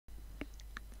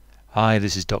Hi,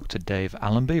 this is Dr. Dave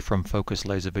Allenby from Focus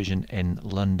Laser Vision in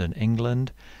London,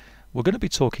 England. We're going to be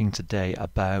talking today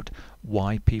about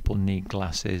why people need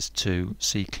glasses to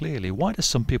see clearly. Why do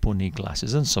some people need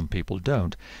glasses and some people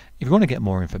don't? If you want to get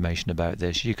more information about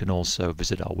this, you can also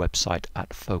visit our website at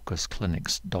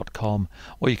focusclinics.com,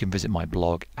 or you can visit my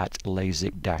blog at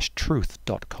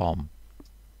lasik-truth.com.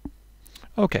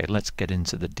 Okay, let's get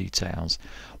into the details.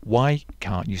 Why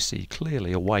can't you see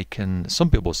clearly, or why can some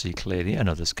people see clearly and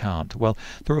others can't? Well,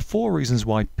 there are four reasons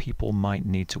why people might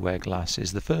need to wear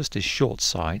glasses. The first is short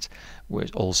sight, which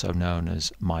is also known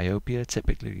as myopia.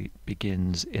 Typically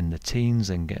begins in the teens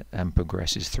and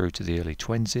progresses through to the early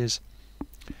 20s.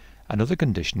 Another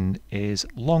condition is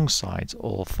long sight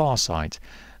or far sight,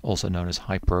 also known as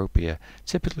hyperopia,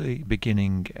 typically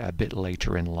beginning a bit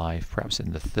later in life, perhaps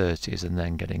in the 30s, and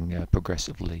then getting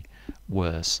progressively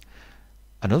worse.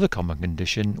 Another common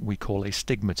condition we call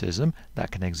astigmatism,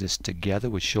 that can exist together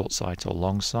with short sight or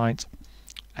long sight.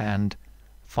 And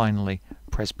finally,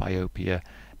 presbyopia.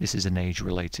 This is an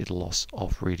age-related loss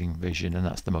of reading vision, and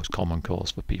that's the most common cause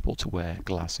for people to wear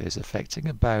glasses, affecting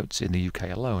about, in the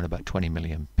UK alone, about 20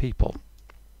 million people.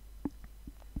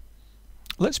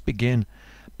 Let's begin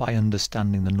by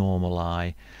understanding the normal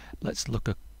eye. Let's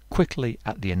look quickly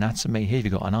at the anatomy. Here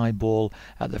you've got an eyeball.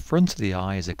 At the front of the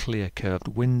eye is a clear curved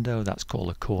window, that's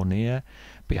called a cornea.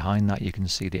 Behind that you can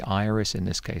see the iris, in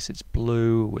this case it's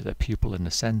blue with a pupil in the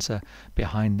center.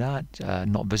 Behind that,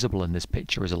 not visible in this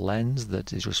picture, is a lens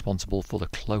that is responsible for the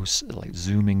close, like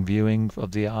zooming viewing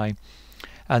of the eye.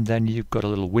 And then you've got a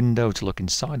little window to look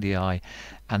inside the eye,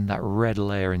 and that red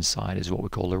layer inside is what we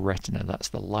call the retina. That's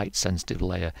the light sensitive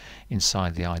layer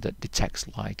inside the eye that detects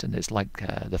light, and it's like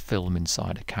the film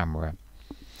inside a camera.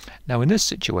 Now in this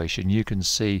situation you can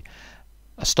see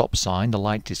a stop sign. The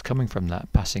light is coming from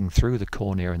that, passing through the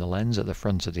cornea and the lens at the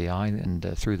front of the eye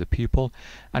and through the pupil,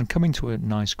 and coming to a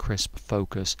nice crisp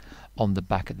focus on the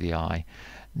back of the eye.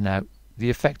 Now the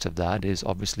effect of that is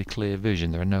obviously clear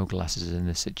vision. There are no glasses in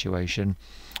this situation.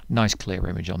 Nice clear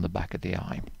image on the back of the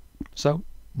eye. So,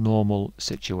 normal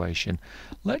situation.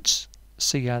 Let's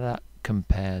see how that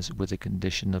compares with the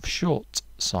condition of short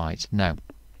sight. Now,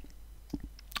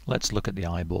 let's look at the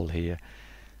eyeball here.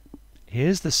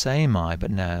 Here's the same eye,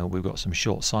 but now we've got some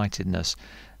short-sightedness.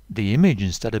 The image,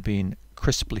 instead of being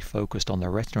crisply focused on the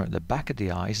retina at the back of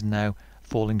the eye, is now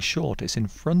falling short. It's in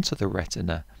front of the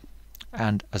retina.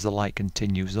 And as the light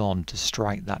continues on to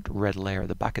strike that red layer at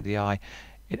the back of the eye,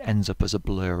 it ends up as a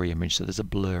blurry image, so there's a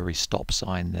blurry stop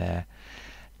sign there.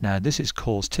 Now this is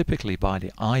caused typically by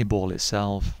the eyeball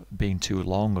itself being too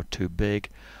long or too big,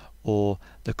 or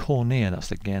the cornea,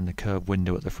 that's again the curved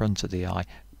window at the front of the eye,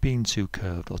 being too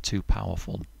curved or too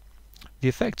powerful. The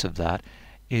effect of that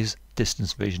is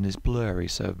distance vision is blurry,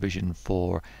 so vision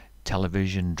for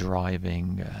television,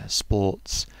 driving,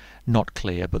 sports, not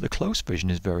clear, but the close vision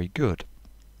is very good.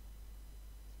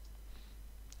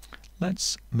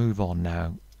 Let's move on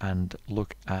now and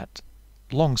look at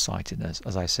long-sightedness.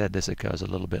 As I said, this occurs a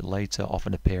little bit later,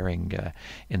 often appearing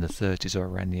in the 30s or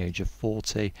around the age of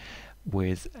 40,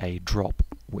 with a drop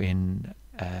in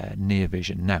near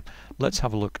vision. Now, let's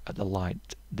have a look at the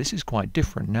light. This is quite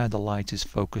different. Now the light is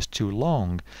focused too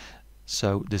long,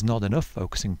 so there's not enough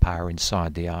focusing power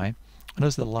inside the eye. And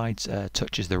as the light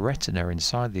touches the retina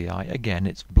inside the eye, again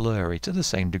it's blurry to the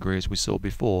same degree as we saw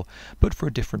before, but for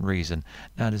a different reason.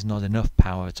 Now there's not enough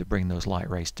power to bring those light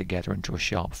rays together into a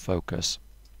sharp focus.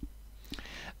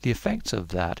 The effect of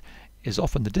that is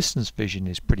often the distance vision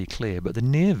is pretty clear, but the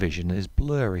near vision is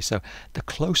blurry, so the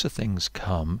closer things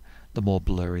come, the more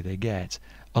blurry they get.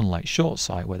 Unlike short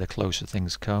sight, where the closer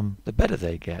things come, the better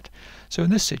they get. So in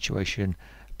this situation,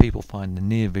 people find the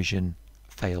near vision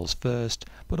fails first,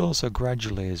 but also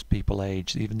gradually as people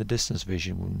age, even the distance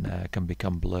vision can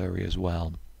become blurry as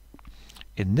well.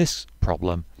 In this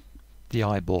problem, the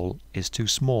eyeball is too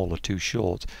small or too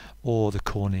short, or the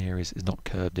cornea is not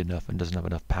curved enough and doesn't have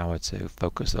enough power to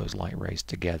focus those light rays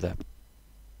together.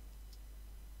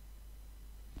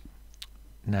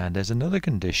 Now there's another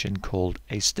condition called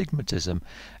astigmatism,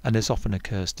 and this often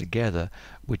occurs together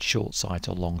with short sight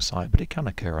or long sight, but it can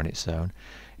occur on its own.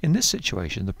 In this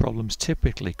situation, the problem's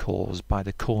typically caused by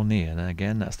the cornea, and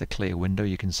again that's the clear window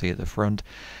you can see at the front.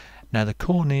 Now the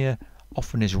cornea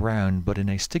often is round, but in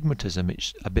astigmatism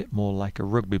it's a bit more like a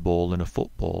rugby ball than a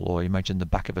football, or imagine the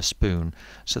back of a spoon,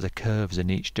 so the curves in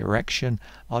each direction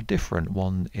are different.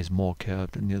 One is more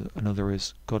curved and another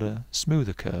has got a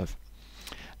smoother curve.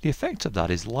 The effect of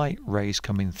that is light rays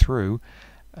coming through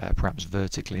perhaps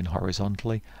vertically and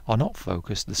horizontally, are not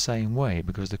focused the same way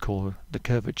because the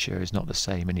curvature is not the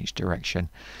same in each direction.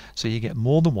 So you get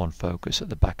more than one focus at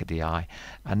the back of the eye,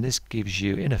 and this gives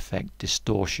you in effect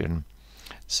distortion.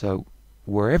 So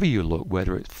wherever you look,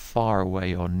 whether it's far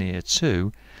away or near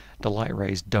to, the light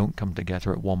rays don't come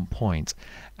together at one point,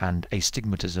 and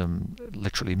astigmatism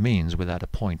literally means without a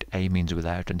point. A means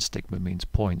without and stigma means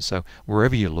point. So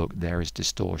wherever you look, there is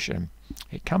distortion.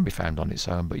 It can be found on its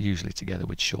own, but usually together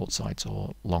with short sight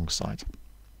or long sight.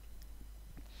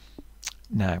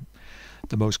 Now,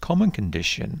 the most common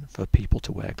condition for people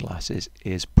to wear glasses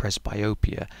is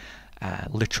presbyopia,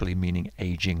 literally meaning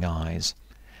aging eyes.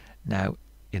 Now,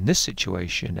 in this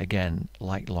situation, again,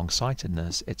 like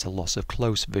long-sightedness, it's a loss of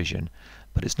close vision,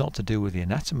 but it's not to do with the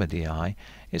anatomy of the eye,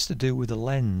 it's to do with the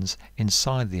lens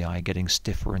inside the eye getting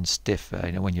stiffer and stiffer.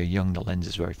 You know, when you're young, the lens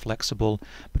is very flexible,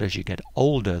 but as you get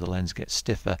older, the lens gets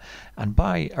stiffer, and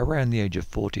by around the age of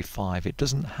 45, it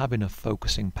doesn't have enough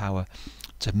focusing power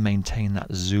to maintain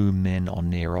that zoom in on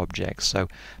near objects. So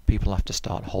people have to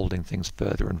start holding things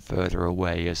further and further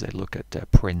away as they look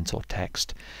at print or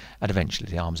text, and eventually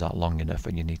the arms aren't long enough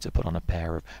and you need to put on a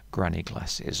pair of granny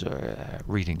glasses or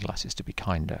reading glasses to be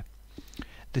kinder.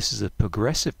 This is a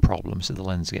progressive problem, so the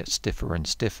lens gets stiffer and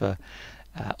stiffer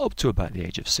up to about the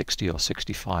age of 60 or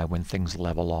 65 when things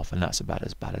level off, and that's about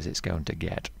as bad as it's going to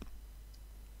get.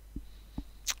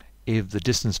 If the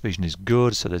distance vision is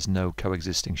good, so there's no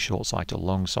coexisting short sight or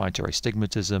long sight or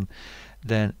astigmatism,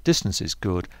 then distance is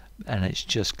good and it's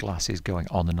just glasses going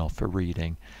on and off for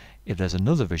reading. If there's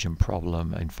another vision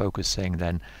problem in focusing,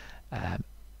 then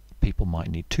people might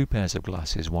need two pairs of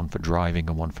glasses, one for driving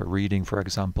and one for reading, for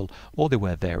example, or they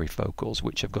wear varifocals,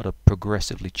 which have got a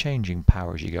progressively changing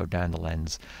power as you go down the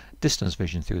lens, distance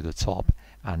vision through the top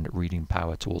and reading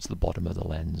power towards the bottom of the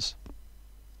lens.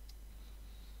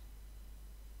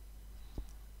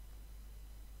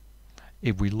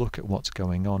 If we look at what's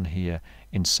going on here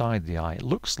inside the eye, it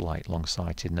looks like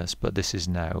long-sightedness, but this is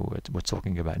now, we're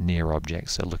talking about near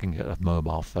objects, so looking at a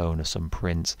mobile phone or some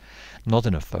print, not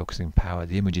enough focusing power,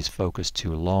 the image is focused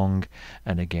too long,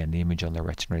 and again the image on the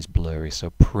retina is blurry,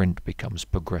 so print becomes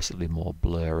progressively more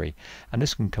blurry, and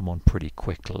this can come on pretty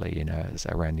quickly, you know, it's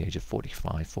around the age of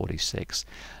 45, 46,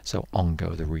 so on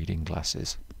go the reading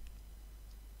glasses.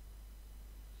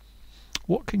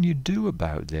 What can you do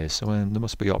about this? There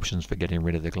must be options for getting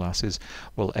rid of the glasses.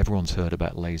 Well, everyone's heard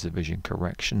about laser vision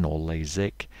correction or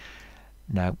LASIK.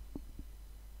 Now,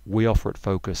 we offer at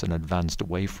Focus an advanced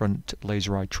wavefront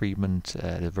laser eye treatment,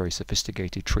 a very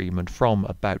sophisticated treatment from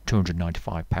about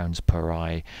 £295 per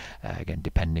eye, again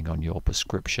depending on your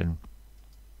prescription.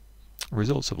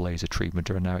 Results of laser treatment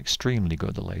are now extremely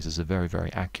good. The lasers are very,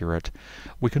 very accurate.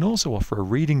 We can also offer a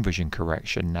reading vision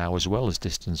correction now as well as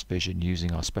distance vision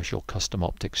using our special custom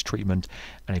optics treatment,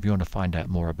 and if you want to find out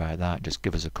more about that, just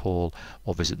give us a call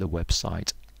or visit the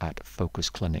website at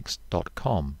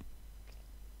focusclinics.com.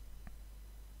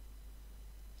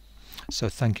 So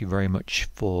thank you very much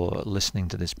for listening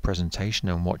to this presentation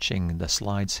and watching the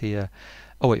slides here.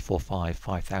 0845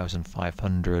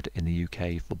 5500 in the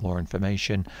UK for more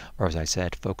information, or as I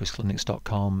said,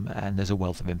 focusclinics.com, and there's a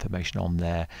wealth of information on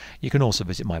there. You can also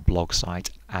visit my blog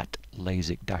site at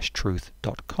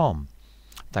lasik-truth.com.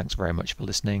 Thanks very much for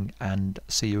listening, and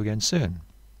see you again soon.